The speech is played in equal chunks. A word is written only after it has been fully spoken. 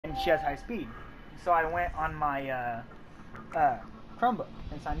she has high speed. So I went on my Chromebook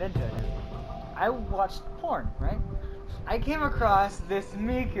and signed into it. I watched porn, right? I came across this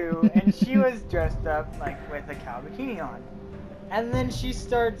Miku, and she was dressed up like with a cow bikini on. And then she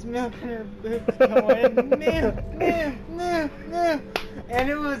starts milking her boobs, going, and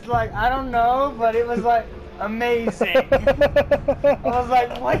it was like, I don't know, but it was like amazing. I was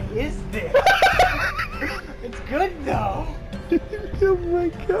like, what is this? It's good though. Oh my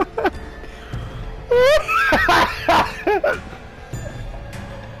god.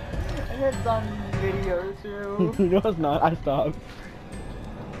 And it's on video too. No, it's not. I stopped.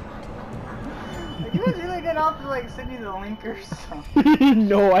 Like, you really didn't have to like send you the link or something.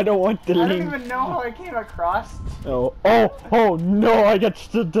 No, I don't want the I link. don't even know how I came across. Oh no! I got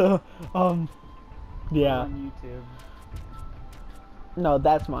the yeah. On YouTube. No,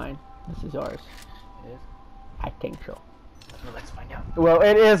 that's mine. This is ours. It is? I think so. Well, let's find out. Well,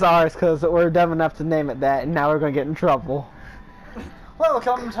 it is ours because we're dumb enough to name it that, and now we're gonna get in trouble.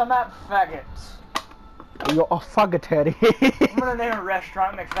 Welcome to Matt Faggot. You're a faggot. I'm gonna name a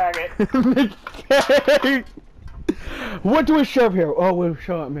restaurant McFaggot. What do we show up here? Oh, we'll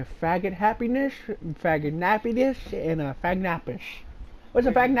show up faggot happiness, faggot nappiness, and a fag nappish. What's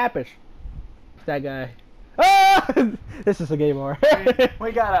a fag nappish? That guy. Ah! This is a game over.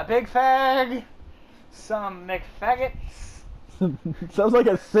 We got a big fag, some McFaggots. Sounds like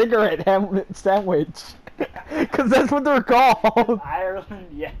a cigarette sandwich. Because that's what they're called. Ireland,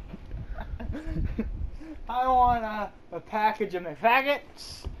 yeah. I want a package of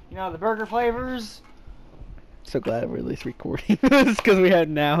McFaggots. You know, the burger flavors. So glad we're at least recording this because we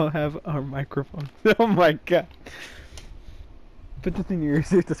now have our microphone. Oh my god. Put this in your ear,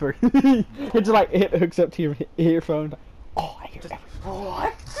 see if this works. It's just like it hooks up to your earphone. Oh, I hear everything.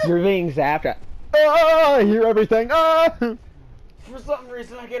 What? You're being zapped. Oh, I hear everything. Oh. For some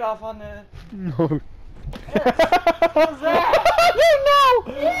reason, I get off on the. No. What's that? No!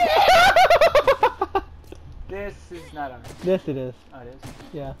 This is not on. Yes, it is. Oh, it is.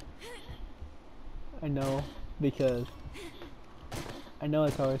 Yeah. I know because I know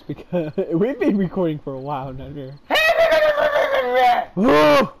it's ours because we've been recording for a while now. Here.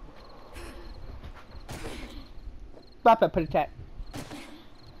 Whoa! Stop it! Put a tap. I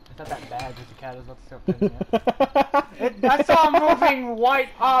thought that bag was a cat. I was about to start That's a moving white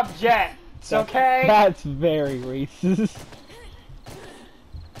object. Okay. That's very racist.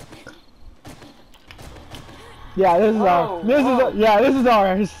 Yeah, this is ours. This is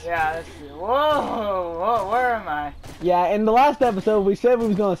ours. Yeah, this is. Whoa, where am I? Yeah, in the last episode, we said we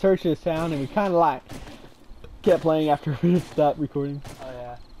was gonna search this town, and we kind of like kept playing after we stopped recording. Oh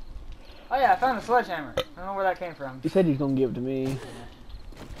yeah. Oh yeah, I found a sledgehammer. I don't know where that came from. He said he's gonna give it to me.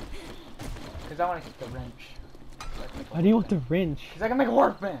 Because I want to keep the wrench. Why do you want the wrench? Because I can make a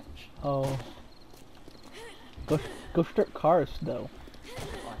workbench. Oh. Go start cars though.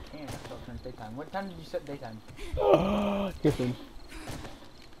 Oh, I can't. I still turn daytime. What time did you set daytime? Griffin.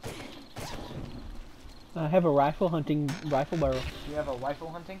 I have a rifle barrel. You have a rifle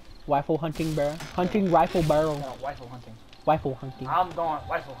hunting? Rifle hunting barrel. Hunting rifle barrel. No, rifle hunting. Rifle hunting. I'm going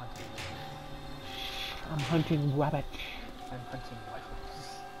rifle hunting. I'm hunting rabbits. I'm hunting rifles.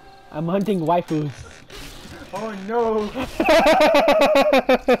 I'm hunting waifus. Oh no!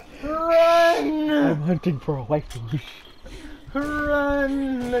 Run! I'm hunting for a waifu.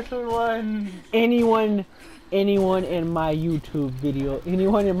 Run, little one! Anyone in my YouTube video,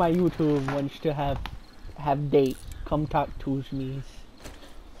 anyone in my YouTube wants to have date, come talk to me.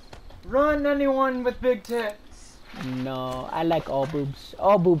 Run, anyone with big tits! No, I like all boobs.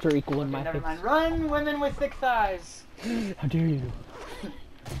 All boobs are equal in my Never face. mind. Run, women with thick thighs! How dare you?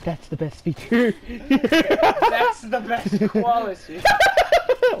 That's the best feature. That's the best quality.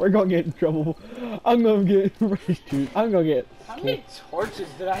 We're gonna get in trouble. I'm gonna get rescued. I'm gonna get. How many torches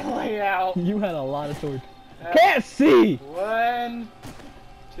did I lay out? You had a lot of torches. Can't see! 1,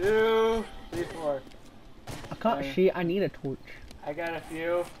 2, 3, 4. I can't see. I need a torch. I got a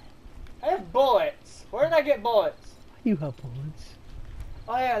few. I have bullets. Where did I get bullets? You have bullets.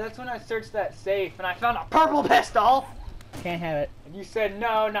 Oh yeah, that's when I searched that safe and I found a purple pistol! Can't have it. And you said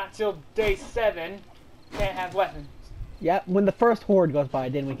no, not till day 7. Can't have weapons. Yep, when the first horde goes by,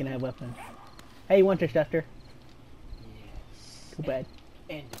 then we can have weapons. Hey, you want this, Duster? Yes. Too bad.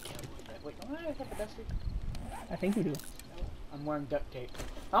 And a cowboy. Wait, don't I have a duster? I think you do. I'm wearing duct tape.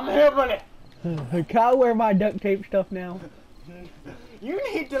 I'm a hillbilly! Can I wear my duct tape stuff now? You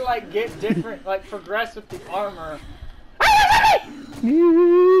need to like get different, like progress with the armor. I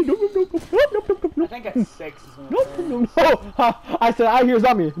think at 6 is when Nope. I said I hear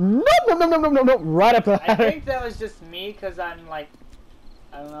zombie. Nope. Right up the I think that was just me because I'm like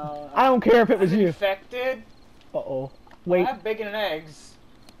I don't know. I don't care if it was I'm you. infected. Uh-oh. Wait. I have bacon and eggs.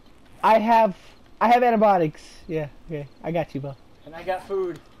 I have antibiotics. Yeah, okay. I got you, Bo. And I got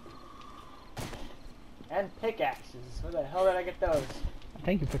food. And pickaxes. Where the hell did I get those? I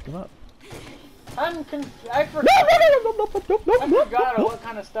think you picked them up. I forgot. No. I forgot what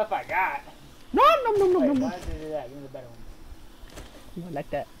kind of stuff I got. No. Wait, why did they do that? Give me the better one. I like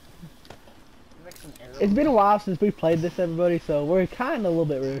that. Make some arrows. It's been a while since we played this, everybody, so we're kind of a little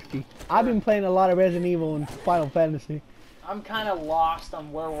bit rusty. I've been playing a lot of Resident Evil and Final Fantasy. I'm kind of lost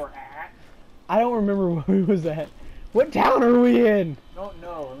on where we're at. I don't remember where we was at. What town are we in? Don't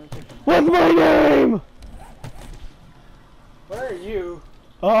know. Let me take a What's my name? Where are you?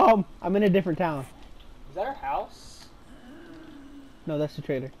 I'm in a different town. Is that our house? No, that's the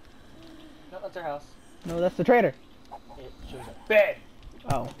trader. No, that's our house. No, that's the trader. It shows a bed.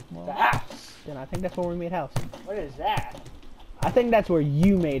 Oh, The well, house. then I think that's where we made house. What is that? I think that's where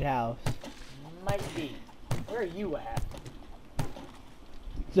you made house. Might be. Where are you at?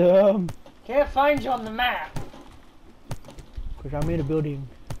 Cause Can't find you on the map. I made a building.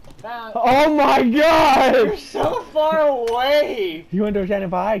 Found. Oh my You're god! so far away. You understand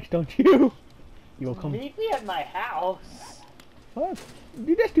bikes, don't you? You will come. Meet me at my house. What?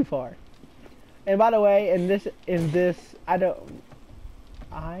 Dude, that's too far. And by the way, in this,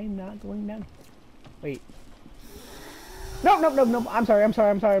 I'm not going down. Wait. No. I'm sorry. See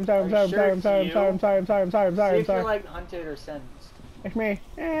if you're like hunted or sensed. It's me.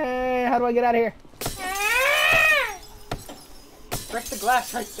 Hey, how do I get out of here? Break the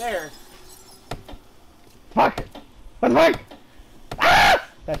glass right there. Fuck! What the fuck? Ah!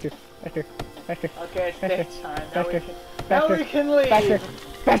 Faster. Okay, it's daytime. Now Faster. we can leave.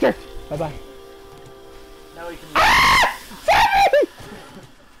 Faster. Bye-bye. Now we can leave. Ah!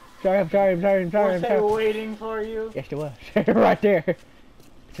 Sorry, I'm sorry. Was they waiting for you? Yes, it was. Right there.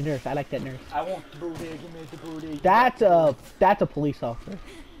 It's a nurse. I like that nurse. I want the booty. Give me the booty. That's a police officer.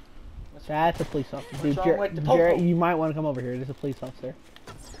 That's a police officer. Dude, wrong with the Jarrett, popo? you might want to come over here. There's a police officer.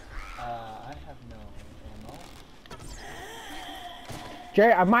 I have no ammo.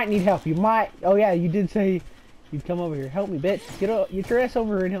 Jarrett, I might need help. You might. Oh yeah, you did say you'd come over here. Help me, bitch. Get your ass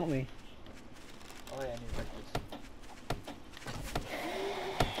over here and help me. Oh yeah, I need breakfast.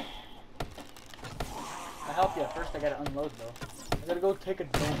 I'll help you. First I gotta unload though. I gotta go take a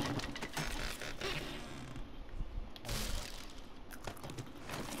dump.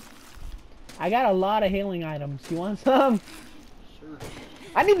 I got a lot of healing items. You want some? Sure.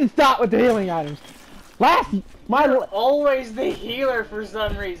 I need to stop with the healing items. You're always the healer for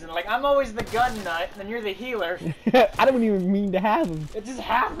some reason. Like, I'm always the gun nut, and then you're the healer. I don't even mean to have them. It just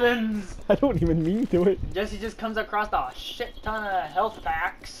happens. I don't even mean to it. Jesse just comes across a shit ton of health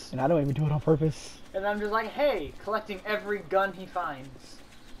packs. And I don't even do it on purpose. And I'm just like, hey, collecting every gun he finds.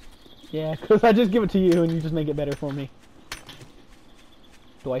 Yeah, because I just give it to you and you just make it better for me.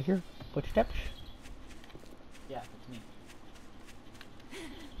 Do I hear footsteps? Yeah, it's me.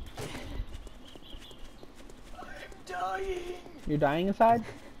 I'm dying. You're dying inside?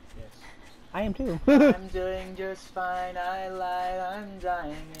 Yes. I am too. I'm doing just fine. I lied. I'm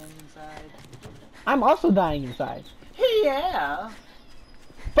dying inside. I'm also dying inside. Yeah.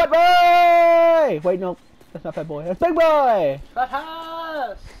 Fat boy! Wait, no. That's not fat boy. That's big boy! But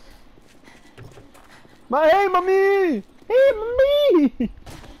house. Hey, mommy! Hey, mommy!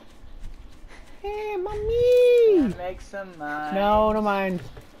 Hey, mommy! Make some mines. No, no mind.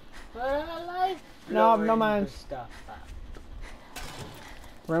 But I like No, blowing no mines. the stuff up.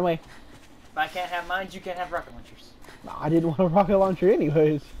 Run away. If I can't have mines, you can't have rocket launchers. No, I didn't want a rocket launcher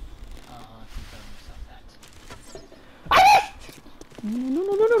anyways. Keep telling yourself that. No.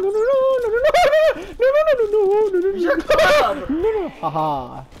 Use your club! No.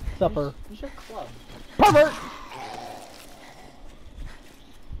 Haha. Supper. Use your club. Pervert!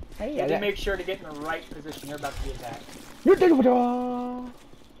 Hey, You have to make sure to get in the right position. You're about to be attacked. You're dead. Oh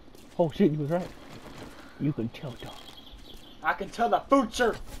shit, you was right. You can tell the I can tell the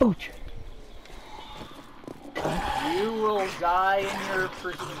future. future. You will die in your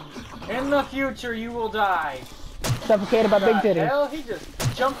prison. In the future, you will die. Suffocated by big The titties. hell? He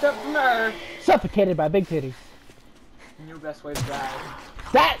just jumped up from Earth. Suffocated by big titties. New best way to die.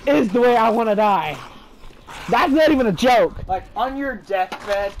 That is the way I want to die. That's not even a joke. Like, on your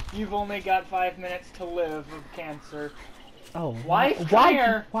deathbed, you've only got 5 minutes to live of cancer. Oh, Wife, come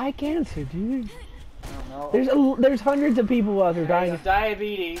here. why cancer, dude? I don't know. There's hundreds of people out there dying. Of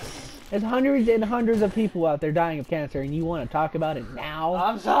diabetes. There's hundreds and hundreds of people out there dying of cancer, and you want to talk about it now?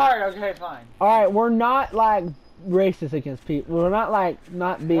 I'm sorry. Okay, fine. All right, we're not like racist against people. We're not like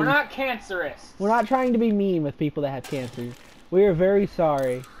not being. We're not cancerous. We're not trying to be mean with people that have cancer. We are very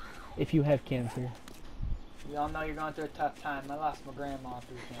sorry if you have cancer. We all know you're going through a tough time. I lost my grandma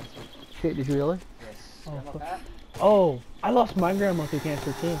through cancer. Shit, did you really? Yes. Oh, Grandma Pat? Oh, I lost my grandma through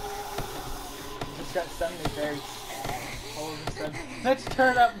cancer too. Just got suddenly very sad. All of a sudden. Let's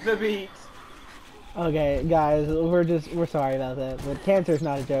turn up the beat. Okay, guys, we're sorry about that, but cancer's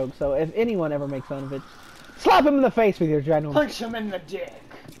not a joke, so if anyone ever makes fun of it, slap him in the face with your ginormous... Punch him in the dick.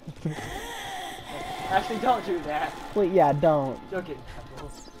 Actually, don't do that. Wait, yeah, don't. You'll get in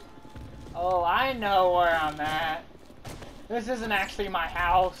trouble. Oh, I know where I'm at. This isn't actually my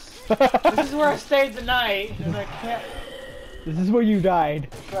house. This is where I stayed the night, and I can't... This is where you died.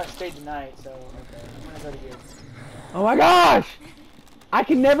 This is where I stayed the night, so, okay, I'm gonna go to here. Oh my gosh! I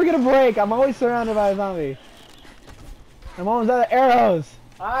can never get a break. I'm always surrounded by a zombie. I'm almost out of arrows.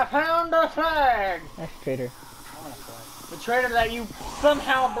 I found a flag! That's a traitor. I want a flag. The traitor that you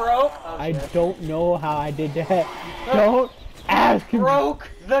somehow broke. Oh, I shit. don't know how I did that. Don't ask him. Broke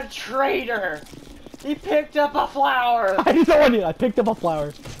the traitor! He picked up a flower! I just don't want it. I picked up a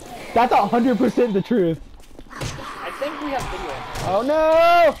flower. That's 100% the truth. I think we have video. Oh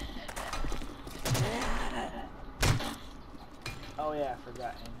no! Oh yeah, I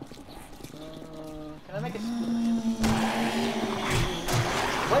forgot him. Can I make a...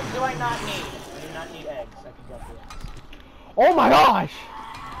 What do I not need? I do not need eggs. I can go for eggs. Oh my gosh!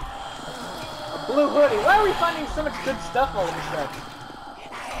 A blue hoodie. Why are we finding so much good stuff all of a sudden?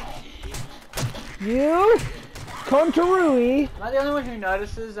 You Contarui. Am I the only one who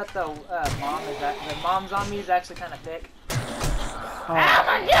notices that the mom zombie is actually kind of thick? Oh. Oh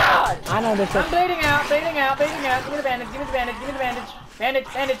my god! I know this. I'm bleeding out, bleeding out, bleeding out. Give me the bandage, give me the bandage, give me the bandage. Bandage,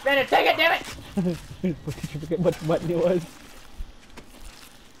 bandage, bandage. Take it, damn it! What, did you forget what button it was?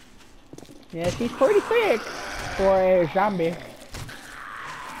 Yeah, she's pretty thick for a zombie.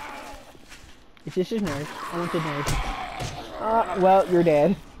 It's just a nurse. I want the nurse. Well, you're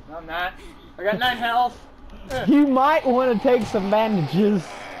dead. No, I'm not. I got 9 health. You might want to take some bandages.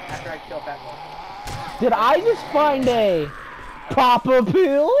 After I kill that one. Did I just find a Papa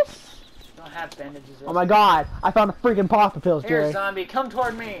Pills? Don't have bandages. Oh my god, I found a freaking Papa Pills, Here, Jerry. zombie, come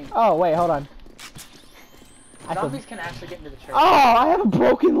toward me. Oh, wait, hold on. Zombies can actually get into the trader. Oh, I have a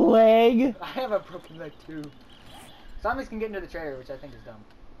broken leg. I have a broken leg too. Zombies can get into the trader, which I think is dumb.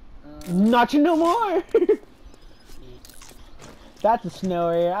 Not you no more. That's a snow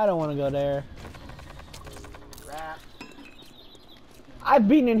area. I don't want to go there. Crap. I've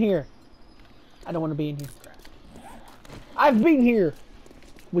been in here. I don't want to be in here. Crap. I've been here.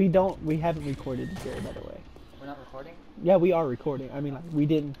 We haven't recorded this area, by the way. We're not recording? Yeah, we are recording. I mean, like, we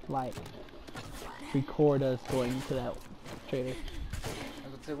didn't, like, record us going to that trader. I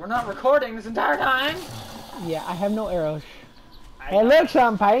was gonna say, we're not recording this entire time! Yeah, I have no arrows. Hey, look,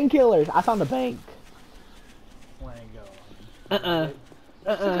 some painkillers. I found a bank. Wanna go?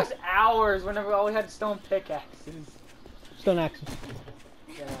 It took us hours whenever all we had stone pickaxes. Stone axes.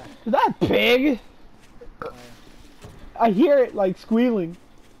 Yeah. Is that a pig? I hear it, like, squealing.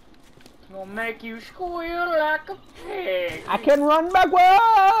 Gonna make you squeal like a pig. I can run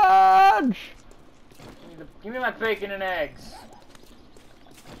backwards! Give me my bacon and eggs.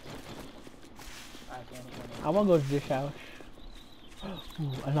 I can't eat I wanna go to this house.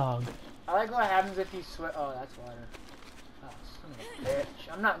 Ooh, a log. I like what happens if you swim. Oh, that's water. Oh, son of a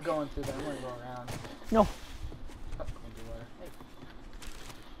bitch. I'm not going through that. I'm gonna go around. No. Oh, going through water. Hey.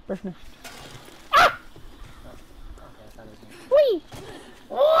 First nest. Oh, okay, I thought it was me. Whee!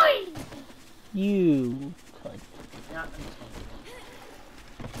 Oi! You could. Yeah, I'm just going through.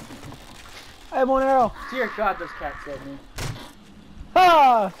 I have one arrow. Dear God, those cats saved me.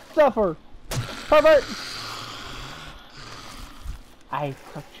 Ah! Suffer! Pervert! I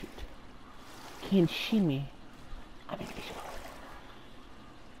touch it. Can't see me. I'm invisible.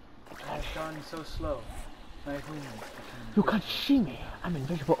 I've gone so slow. My wings. You can't see me. I'm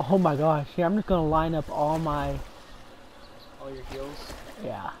invisible. Oh my gosh. Here, I'm just gonna line up all my... All your heals.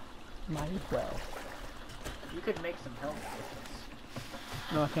 Yeah. Might as well. You could make some health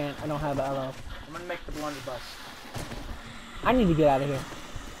with No, I can't. I don't have an arrow. this. I'm gonna make the blunderbuss. I need to get out of here. I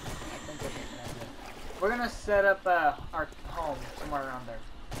think that's a good idea. We're gonna set up our home somewhere around there.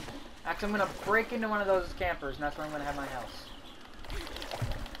 Actually, I'm gonna break into one of those campers, and that's where I'm gonna have my house.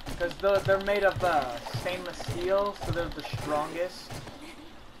 Because they're made of stainless steel, so they're the strongest,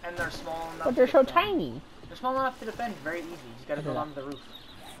 and they're small enough. But they're to so defend. tiny. They're small enough to defend very easy. You just gotta go onto the roof.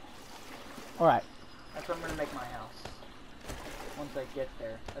 Alright. That's where I'm gonna make my house. Once I get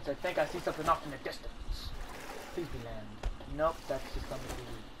there. As I think I see something off in the distance. Please be land. Nope, that's just on the TV.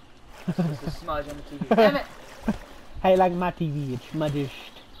 It's just a smudge on the TV. Damn it! Hey, like my TV, it smudges.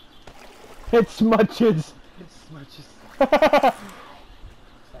 It smudges. It smudges.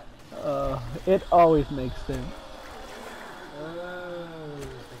 It always makes sense.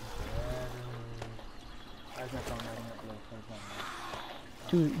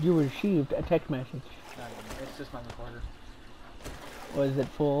 You received a text message. It's just my recorder. Was it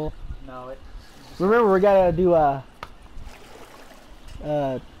full? No, it's just... Remember, we gotta do a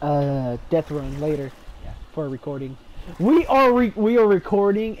death run later for a recording. We are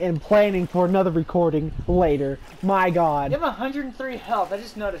recording and planning for another recording later. My God. You have 103 health. I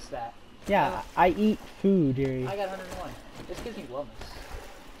just noticed that. Yeah, I eat food, Jerry. I got 101. This gives me wellness.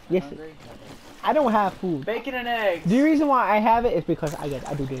 Yes. Hungry? I don't have food. Bacon and eggs. The reason why I have it is because I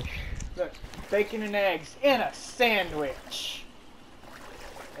do this. Look, bacon and eggs in a sandwich.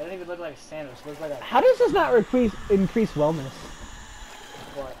 It doesn't even look like a sandwich. It looks like a... How does this not increase wellness?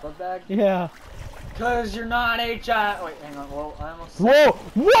 What, blood bag? Yeah. Cause you're not HIV. Wait, hang on. Whoa, I almost... Whoa!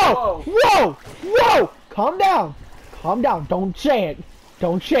 Whoa! Whoa! Whoa! Calm down. Calm down. Don't say it.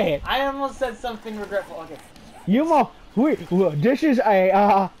 Don't say it. I almost said something regretful. Okay. This is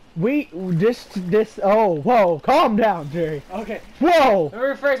a, oh, whoa, calm down, Jerry. Okay. Whoa! Let me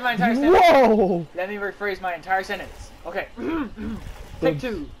rephrase my entire sentence. Whoa! Let me rephrase my entire sentence. Okay. Take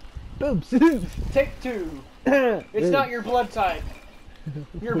two. Boobs. Take two. It's not your blood type.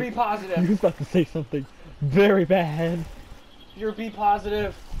 You're B positive. You was about to say something very bad. You're B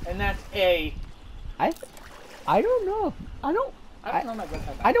positive, and that's A. I don't know. I don't know my blood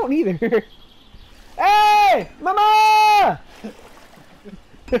type. I don't either. Hey! Mama!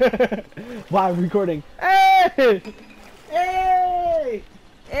 Wow, recording. Hey! Hey!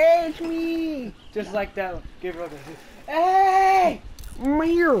 Hey, it's me! Just like that one. Give her a hey!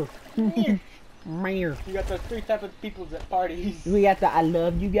 Meow. Meow. You got those three type of people at parties. We got the I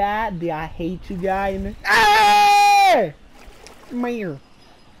love you guy, the I hate you guy, and the hey! Meow.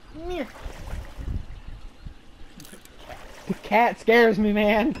 Meow. The cat scares me,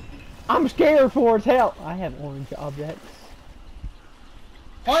 man. I'm scared for its hell. I have orange objects.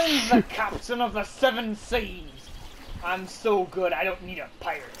 I'm the captain of the 7 seas. I'm so good, I don't need a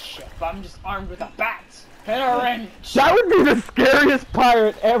pirate ship. I'm just armed with a bat and a wrench. That would be the scariest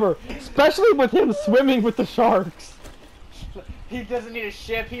pirate ever, especially with him swimming with the sharks. He doesn't need a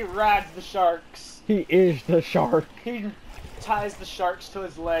ship, he rides the sharks. He is the shark. He ties the sharks to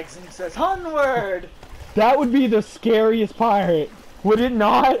his legs and says, onward! That would be the scariest pirate, would it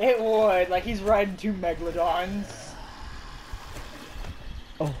not? It would, like he's riding 2 megalodons.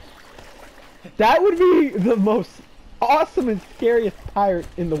 Oh. That would be the most awesome and scariest pirate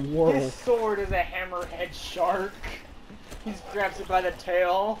in the world. His sword is a hammerhead shark. He just grabs it by the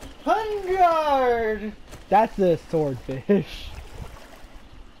tail. On guard! That's a swordfish.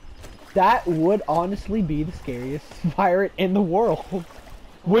 That would honestly be the scariest pirate in the world.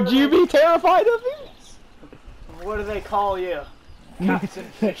 Would you be terrified of him? What do they call you? Captain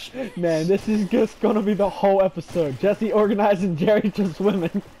Fish. Man, this is just gonna be the whole episode. Jesse organizing Jerry to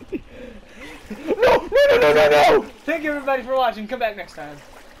swimming. No! Thank you everybody for watching. Come back next time.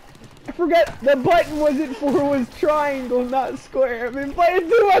 I forgot the button was triangle, not square. I've been playing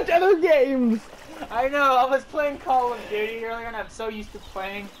too much other games. I know. I was playing Call of Duty earlier, and I'm so used to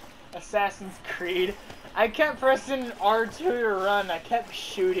playing Assassin's Creed. I kept pressing R2 to run. I kept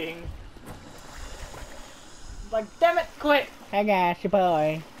shooting. Like, damn it, quit! Hey guys, your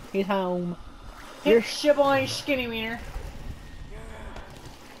boy. He's home. Here's your boy, Skinny Wiener.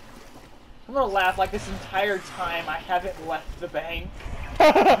 I'm gonna laugh like this entire time I haven't left the bank.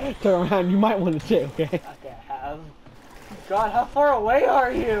 Turn around, you might want to too, okay? Okay, I have. God, how far away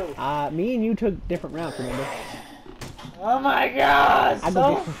are you? Me and you took different routes, remember? Oh my god,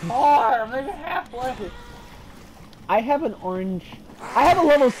 so far! I'm not even halfway. I have an orange... I have a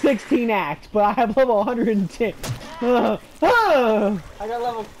level 16 axe, but I have level 110. I got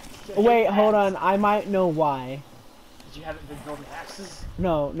level... Wait, hold on. I might know why. Did you haven't been building axes?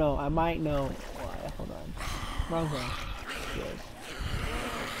 No, I might know why. Hold on. Wrong one. Good.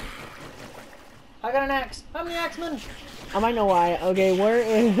 I got an axe. I'm the axeman. I might know why. Okay, where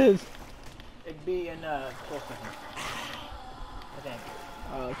is... It'd be in, Coulson. I think.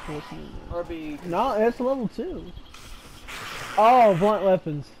 Coulson. Or be... No, it's level 2. Oh, blunt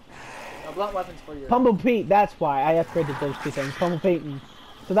weapons. No, blunt weapons for you. Pummel Pete, that's why. I upgraded those 2 things. Pummel Pete.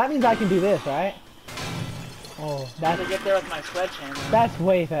 So that means I can do this, right? Oh, that's... I get there with my sledgehammer. That's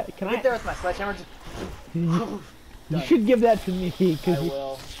way fast. Can I... Get there with my sledgehammer, just... You should give that to me, because... I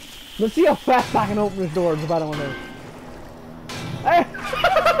will. Let's see how fast I can open this door, if I don't want to... Hey!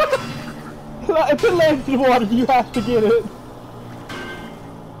 If it lands in the water, you have to get it.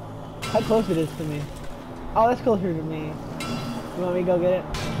 How close it is to me. Oh, that's closer to me. You want me to go get it?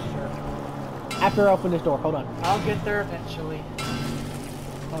 Sure. After I open this door, hold on. I'll get there eventually.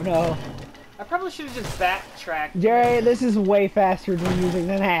 Oh no. I probably should have just backtracked. Jerry, this is way faster than using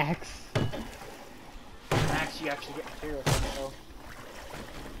an axe. Axe, you actually get materials from it, though.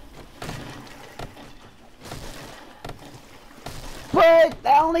 But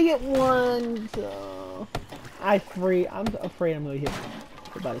I only get one, so I'm afraid I'm gonna hit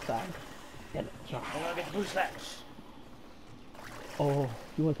by the side. Damn it. Sorry. I'm gonna get boost axe. Oh,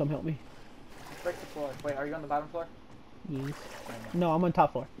 you wanna come help me? Break the floor. Wait, are you on the bottom floor? Yes. No, I'm on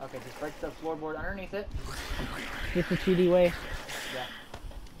top floor. Okay, just break the floorboard underneath it. This the 2D way. Yeah.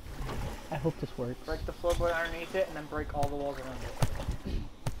 I hope this works. Break the floorboard underneath it, and then break all the walls around it.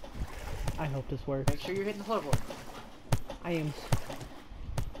 I hope this works. Make sure you're hitting the floorboard. I am.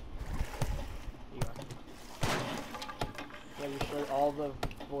 You are. Yeah, you destroy all the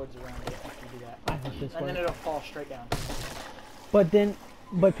boards around it after you do that. I hope this And works. then it'll fall straight down.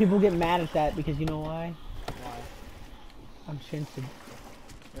 But people get mad at that because you know why? Why? I'm sensitive.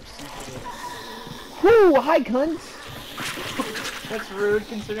 You're sensitive. Woo! Hi, cunt! That's rude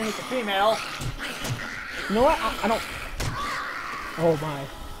considering it's a female. You know what? I don't. Oh my!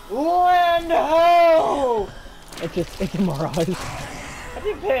 Land ho! It's a mirage. I'd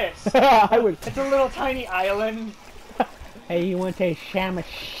be pissed. I would. It's a little tiny island. Hey, you want to taste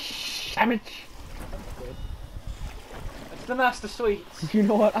sandwich? It's the master sweets. You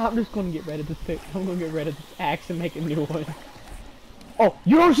know what? I'm just gonna get rid of this pick. I'm gonna get rid of this axe and make a new one. Oh,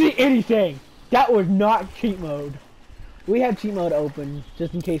 you don't see anything! That was not cheat mode. We have cheat mode open,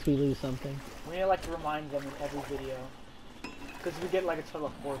 just in case we lose something. We need to like remind them in every video. Because we get like a total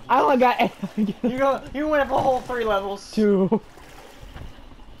of 4 views. I only got You went up a whole 3 levels. 2.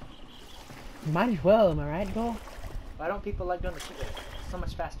 Might as well, am I right, Go? Why don't people like doing the cheat mode? It's so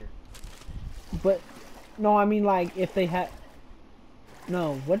much faster. But, no, I mean like, if they had...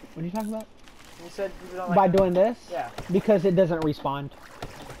 No, what are you talking about? You said you don't like... By doing this? Yeah. Because it doesn't respawn.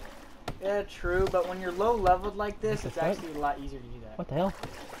 Yeah, true, but when you're low leveled like this, it's fuck? actually a lot easier to do that. What the hell?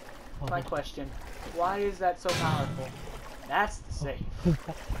 My question. Why is that so powerful? That's the save.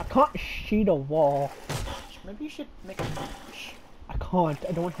 I can't shoot a wall. Maybe you should make a torch. I can't.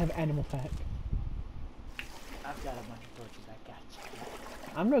 I don't have animal fat. I've got a bunch of torches. I got you.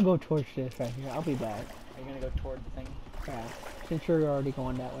 I'm gonna go torch this right here. I'll be back. Are you gonna go toward the thing? Yeah. Since you're already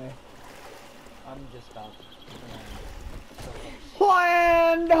going that way. I'm just about to.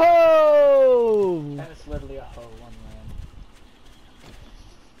 Land ho! And it's literally a hoe on land.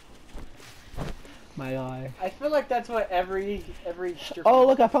 My God. I feel like that's what every Oh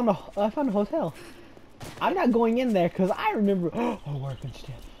look! I found a hotel. I'm not going in there because I remember. Oh, working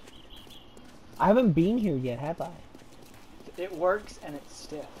stiff. I haven't been here yet, have I? It works and it's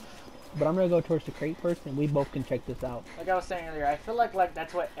stiff. But I'm gonna go towards the crate first, and we both can check this out. Like I was saying earlier, I feel like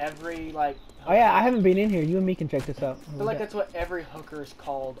that's what every like. Oh yeah, I haven't been in here. You and me can check this out. I feel like that's what every hooker is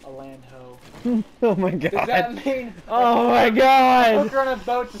called, a land hoe. Oh my God. Does that mean? Oh my A God. hooker on a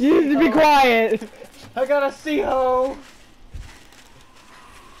boat. You need to be quiet. I got a sea hoe.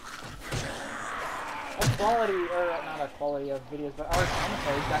 A quality, or not a quality of videos, but our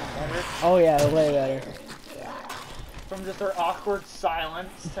commentary's gotten better. Oh yeah, way better. From just our awkward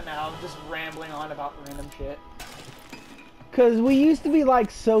silence to now just rambling on about random shit. Cause we used to be like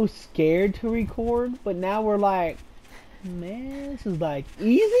so scared to record, but now we're like, man, this is like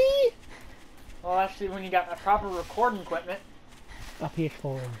easy. Well, actually, when you got a proper recording equipment A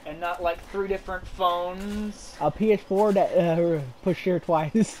PS4. and not like 3 different phones. A PS4 that push share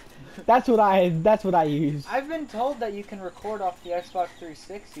twice. That's what I use. I've been told that you can record off the Xbox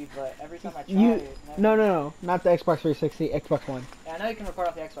 360, but every time I try it... No, not the Xbox 360, Xbox One. Yeah, I know you can record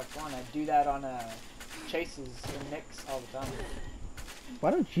off the Xbox One. I do that on chases and mix all the time.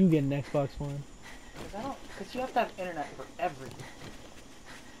 Why don't you get an Xbox One? Because you have to have internet for everything.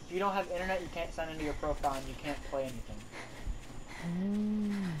 If you don't have internet, you can't sign into your profile and you can't play anything.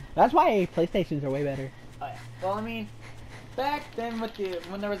 That's why PlayStations are way better. Oh yeah. Well, I mean, back then when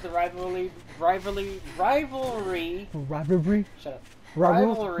there was the rivalry. Shut up.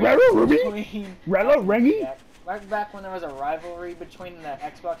 Rivalry? Between. Rivalry? Right back when there was a rivalry between the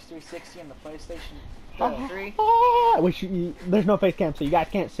Xbox 360 and the PlayStation 3. There's no face cam, so you guys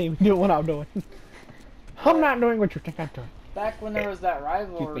can't see me doing what I'm doing. I'm not doing what you think I'm doing. Back when there was that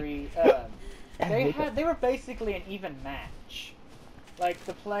rivalry, they were basically an even match. Like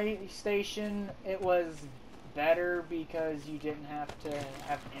the PlayStation, it was better because you didn't have to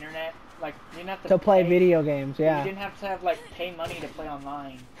have internet. Like you didn't have to play video games. Yeah. You didn't have to have like pay money to play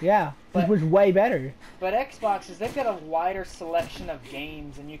online. Yeah, which was way better. But Xboxes, they've got a wider selection of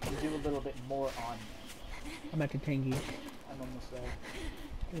games, and you can do a little bit more on them. I'm at the Tangy. I'm almost there.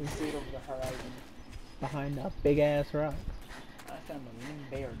 See it over the horizon. Behind a big ass rock. I found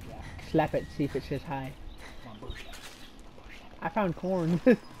a lumberjack. Slap it, see if it says hi. Come on, bush. I found corn. I'm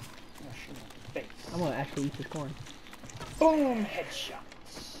gonna shoot in the face. I'm gonna actually eat this corn. Boom!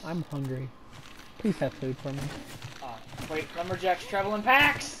 Headshots. I'm hungry. Please have food for me. Wait, lumberjacks travel in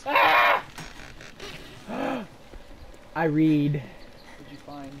packs! Ah! I read. What did you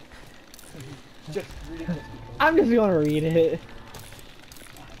find? Just read it just because. I'm just gonna read it.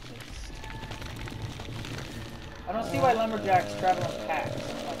 I don't see why lumberjacks travel in packs.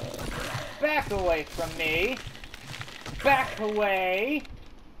 Back away from me! Back away!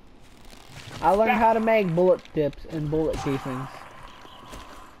 I learned how to make bullet tips and bullet casings.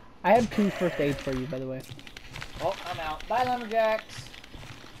 I have 2 first aids for you, by the way. Oh, I'm out. Bye, lumberjacks!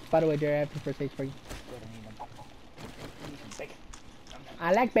 By the way, Jerry, I have 2 first aids for you. Good, I need them. I need some bacon.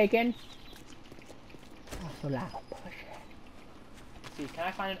 I like bacon. Also like push. See, can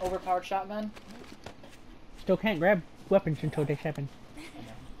I find an overpowered shotgun? Still can't grab weapons until they happen. I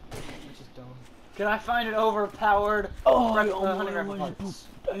know. Which is dumb. Can I find an overpowered hunting rifle parts?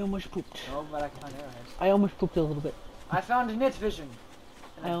 I almost pooped. No, but I can find arrowheads. I almost pooped a little bit. I found a knit vision.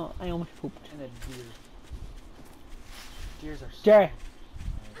 I almost pooped. And a deer. Deers are so Jerry.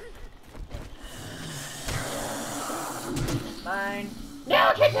 Mine. No,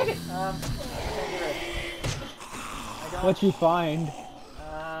 I can't take it! I can't get it. I don't. What'd you find?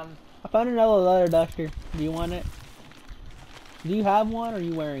 Um, I found another leather duster. Do you want it? Do you have one or are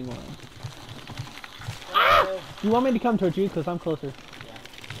you wearing one? Do you want me to come towards you? Because I'm closer. Yeah.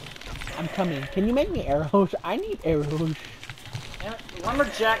 I'm coming. Can you make me arrows? I need arrows. Damn it.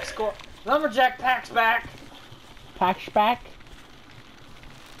 Lumberjack score. Lumberjack packs back! Packs back?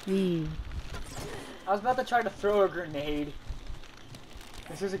 I was about to try to throw a grenade.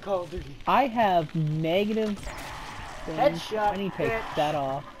 This isn't Call of Duty. I have negative things. Headshot, I need to take bitch. that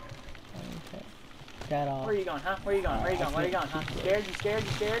off. I need to take that off. Where are you going, huh? Where are you going? Where are you going? Where are you going, huh? You scared? You scared?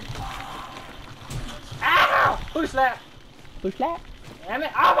 You scared? Ow! Who's that? Push that. Damn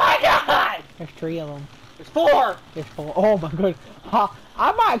it! Oh my god! There's 3 of them. There's 4! There's 4. Oh my god. Ha!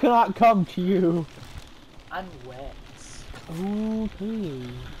 I might not come to you. I'm wet. Okay.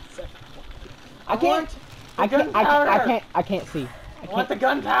 I can't see. I want the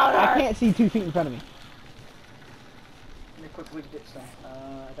gunpowder! I can't see 2 feet in front of me. Let me quickly get some.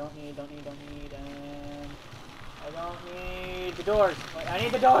 I don't need the doors. Wait, I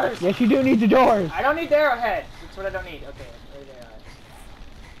need the doors! Yes, you do need the doors. I don't need the arrowheads. That's what I don't need. Okay, where are the arrowheads?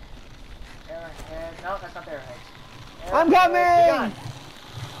 Arrowheads. No, that's not the arrowheads. I'm coming!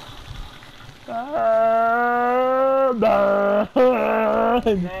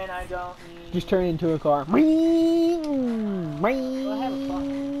 Then I don't need... Just turn into a car. Well, I have a fuck.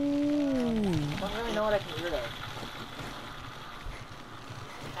 I don't really know what I can get rid of.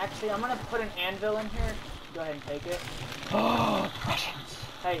 Actually, I'm gonna put an anvil in here. Go ahead and take it. Russians.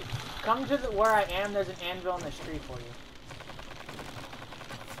 Hey, come to where I am. There's an anvil in this tree for you.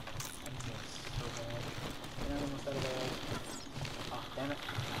 I need this so bad. You know, almost out of there. Oh, damn it.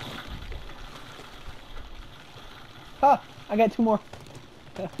 Ah, I got 2 more.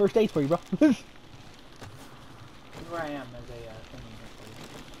 First aid for you, bro. Where I am, there's a thing in here for you.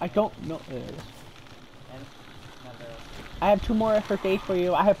 I don't know. There it is. And another. I have 2 more first aids for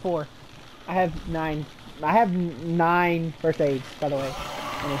you. I have 4. I have 9. I have 9 first aids, by the way.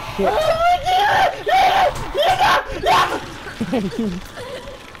 And it's shit.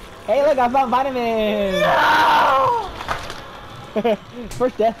 Hey, look, I found vitamins. No!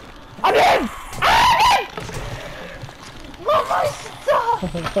 First death. I'm in! I'm in! Oh my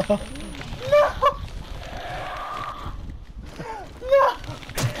stuff! No! No!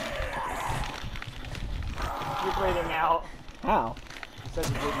 You're bleeding out. How? It says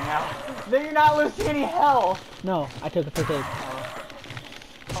you're bleeding out. Then you're not losing any health. No, I took the first aid.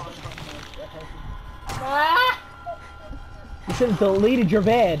 Ah! You should have deleted your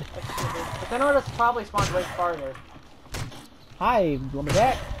bed. But then it would have probably spawned way farther. Hi,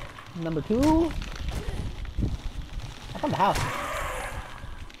 lumberjack. Number 2. I found the house.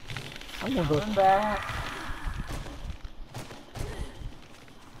 I'm gonna go. Come back.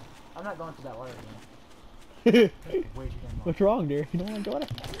 I'm not going through that water again. Way too damn long. What's wrong, dear? You don't want to go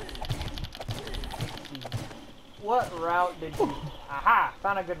it? What route did you... Aha!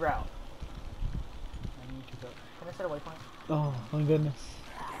 Found a good route. I need to go... Can I set a waypoint? Oh, my goodness.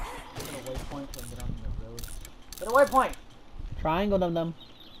 Set a waypoint and get on the road. Set a waypoint! Triangle, dum-dum.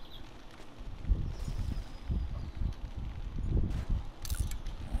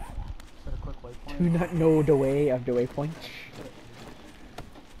 Set a quick waypoint. Do not know the way of the waypoint.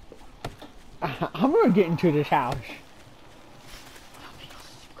 I'm gonna get into this house.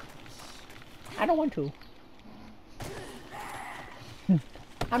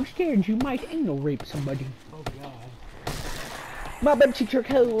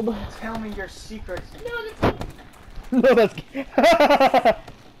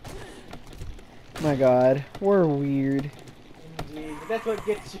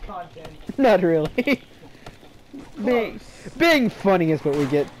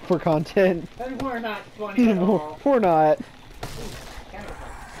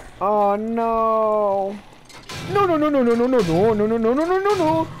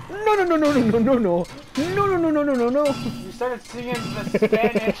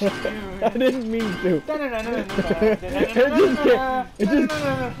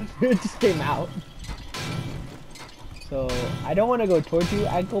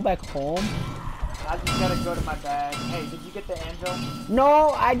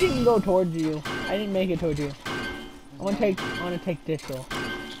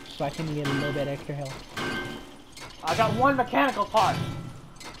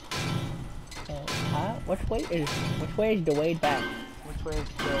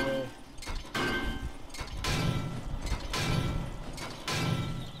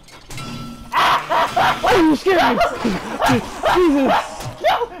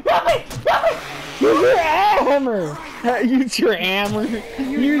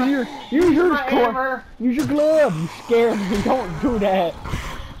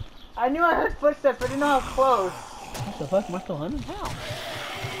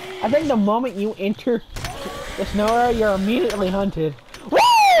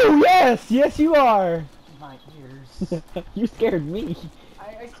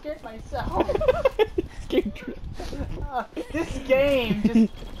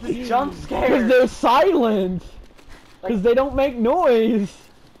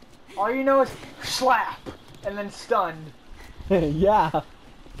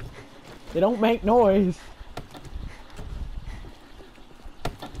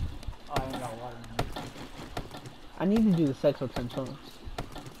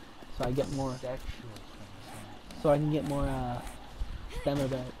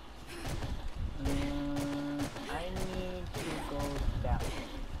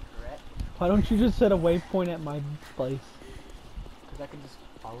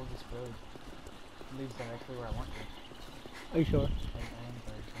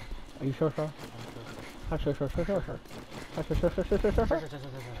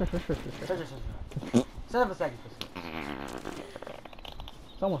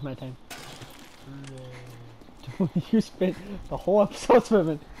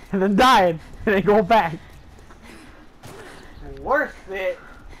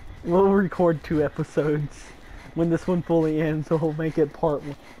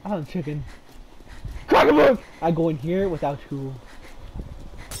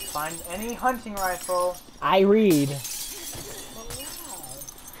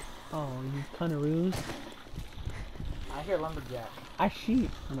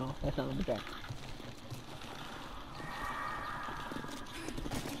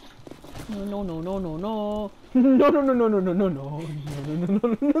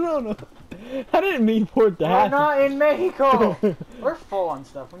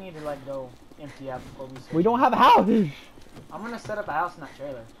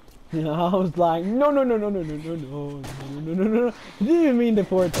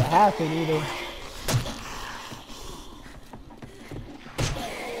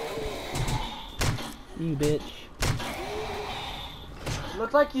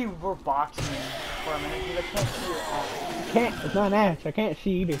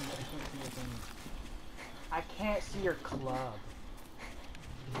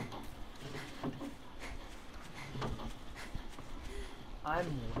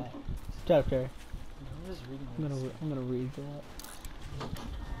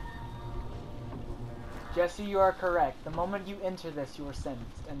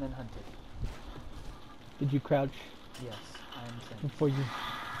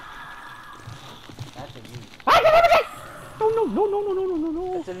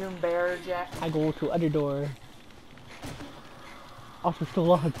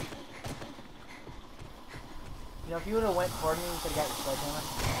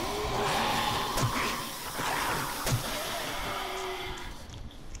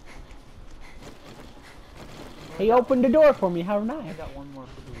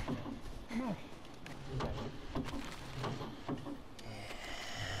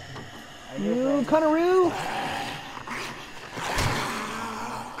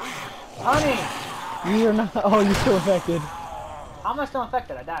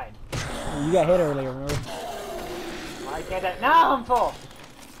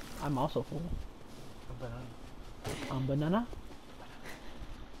 Banana.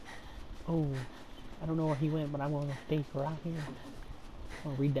 Oh, I don't know where he went, but I'm gonna stay right here.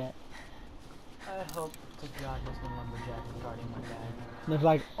 I'll read that. I hope to God there's no lumberjack guarding my bag. There's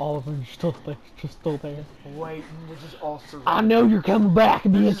like all of them still there, just still there. Wait, they're just all surrounding. I know you're coming back,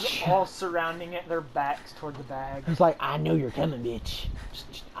 They're bitch. just all surrounding it. Their backs toward the bag. It's like, I know you're coming, bitch.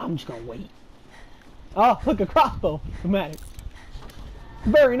 I'm just gonna wait. Oh, look, a crossbow. Dramatic.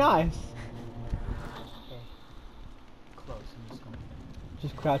 Very nice. Okay. Close. I'm just gonna.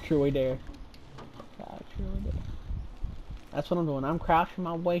 Just crouch your way there. Crouch your way there. That's what I'm doing. I'm crouching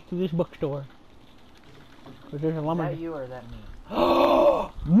my way through this bookstore. Cause there's a Is lumberjack. that you or is that me?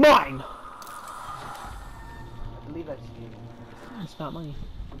 Mine! I believe that's you. It's not mine.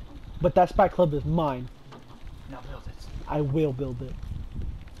 But that spy club is mine. Now build it. I will build it.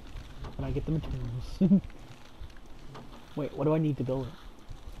 When I get the materials. Wait, what do I need to build it?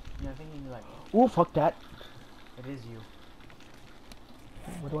 You know, I think you need like. Ooh, fuck that. It is you.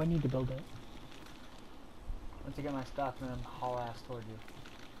 What do I need to build it? Once I get my stuff, I'm gonna haul ass toward you.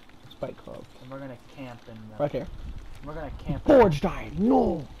 Spike club. And we're gonna camp in. Right there. We're gonna camp. Forged iron.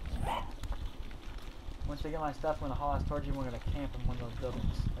 No! Once I get my stuff, I'm gonna haul ass towards you and we're gonna camp in one of those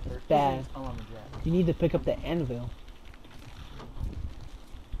buildings. If there Bad. isn't a lumberjack. You need to pick up the anvil.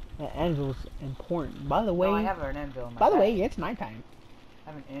 That anvil's important. By the way, No, I have an anvil in my by the bag. way, it's nighttime. I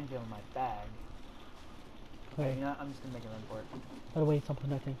have an anvil in my bag. Okay. You know, I'm just gonna make a run for it. By the way, it's something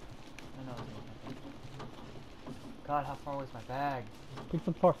nothing. I know it's nothing. God, how far was my bag? Pick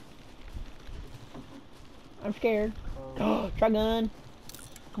some floor. I'm scared. Oh, Shotgun.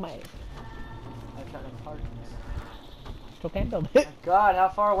 Come on. I've got no parts. Still can't build My it. God, how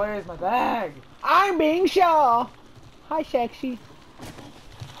far away is my bag? I'm being Shaw. Hi, sexy.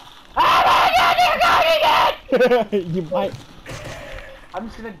 Oh my God, you're going again! You might. I'm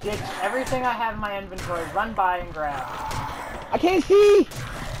just gonna ditch everything I have in my inventory, run by and grab. I can't see.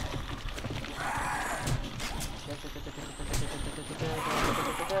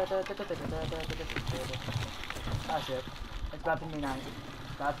 Oh shit. It's about to be night.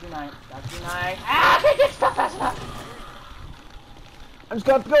 It's about to be night. It's about to be night. Ah, I can't get stuff fast enough! I'm just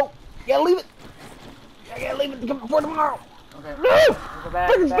gonna have to go. You gotta leave it. I gotta leave it to come before tomorrow. Okay. No! Go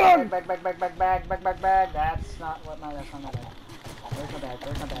back, Bring bag, back. bag. That's not what my, that's not my bag. Where's my bag?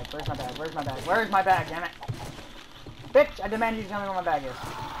 Where's my bag? Where's my bag? Where's my bag? Where's my bag? Damn it. Bitch, I demand you to tell me where my bag is.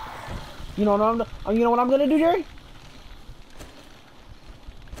 You know what I'm gonna do, Jerry?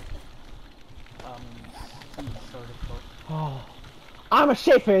 This is so difficult. Oh, I'm a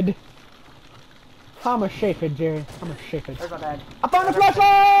shepherd. I'm a shepherd, Jerry. I'm a shepherd. Where's my bag? I found a flashlight!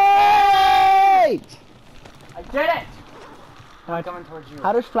 I did it! I'm Alright. coming towards you.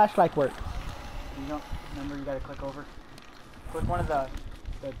 How does flashlight work? You don't remember you gotta click over? Click one of the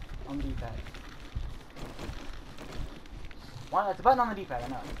on the D-pad. One, that's a button on the D-pad, I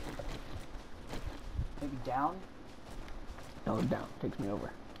know. Maybe down? No, down. Takes me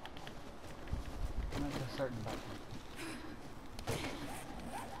over. No, it's a certain button.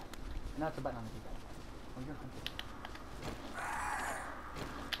 No, it's a button on the D-pad. Oh, you're hunting.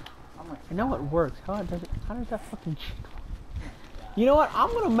 I'm gonna... I know it works. How does that fucking shit work? You know what? I'm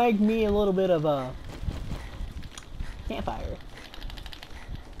gonna make me a little bit of a campfire.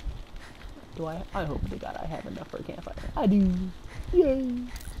 Do I hope to God I have enough for a campfire. I do. Yay.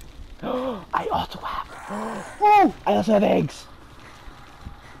 I also have. Oh! I also have eggs.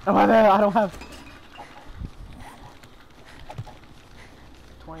 Oh, I don't have.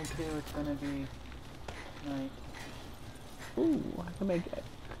 22, it's gonna be night. Ooh, I can make that.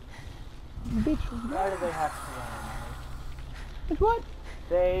 Bitch. Why do they have to run at night? Bitch, what?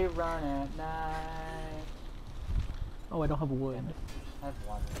 They run at night. Oh, I don't have wood. I have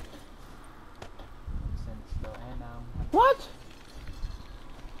water. Since though, and now. What?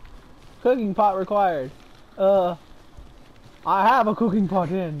 Cooking pot required. I have a cooking pot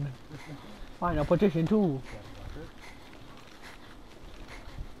in. Final petition 2.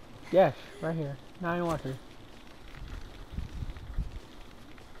 Yes, right here. 9 water.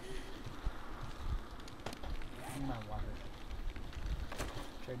 My water.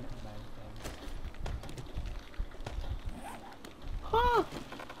 Trading it with my things. Huh?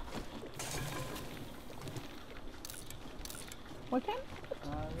 Why can't?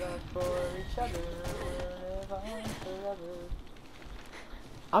 Our love for each other will live on forever.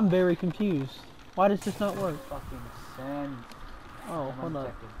 I'm very confused. Why does this not work? Fucking send. Oh, I'm hold on.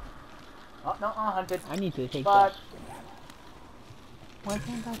 undetected. Oh, no, hunted. I need to take But that. Why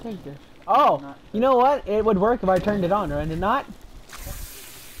can't I take this? Oh, Not you know what? It would work if I turned it on, right? And not?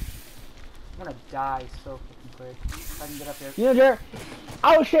 I'm gonna die so fucking quick. If I can get up here. You know, Jared,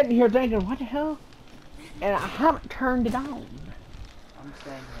 I was sitting here thinking, what the hell? and I haven't turned it on. I'm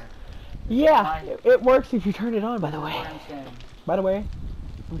staying here. Yeah, it works if you turn it on, by the way. I'm staying. By the way,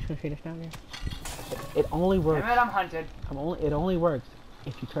 I'm just gonna say this now, yeah. It only works. Damn it, I'm hunted. It only works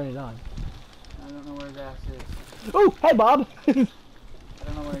if you turn it on. I don't know where his ass is. Oh, hey Bob! I don't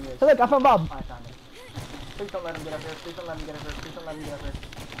know where he is. Hey, look, I found Bob. Oh, I found him. Please don't let him get up here. Please don't let him get up here. Please don't let him get up here.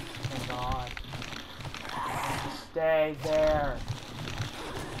 Thank God. Just stay there.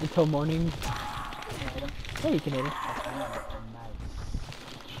 Until morning. Can I hit him? Yeah, you can hit it. Nice.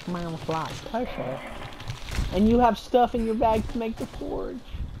 Smile fly. Pleasure. And you have stuff in your bag to make the forge.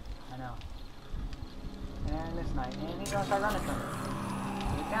 I know. And this night, and he's gonna start running from me.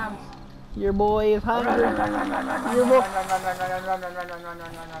 Here he comes. Your boy is hungry. Run, Your boy,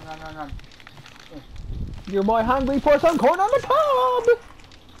 run. your boy hungry for some corn on the cob.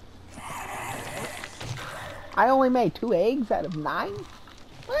 I only made 2 eggs out of 9.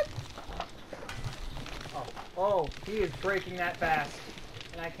 What? Oh, he is breaking that fast,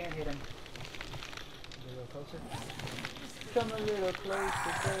 and I can't hit him. A little closer. Come a little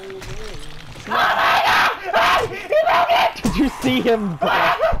closer, baby. Did you see him?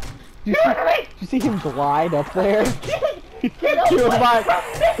 Did you see him glide up there? He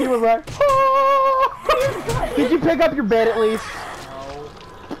was like, oh! Did you pick up your bed at least? No.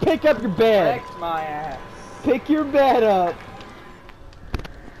 Pick up your bed. Wrecked my ass. Pick your bed up.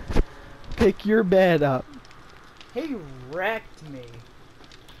 Pick your bed up. He wrecked me.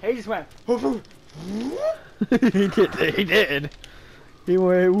 He just went. He did. He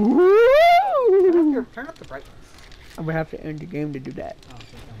went, woo! Turn up the brightness. I'm gonna have to end the game to do that. Oh, okay,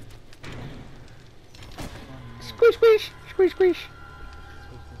 Squish, squish, squish, squish.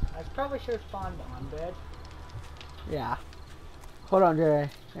 I probably should have spawned on bed. Yeah. Hold on, Jay.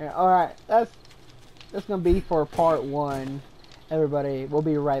 Yeah, alright, that's gonna be for part 1. Everybody, we'll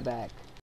be right back.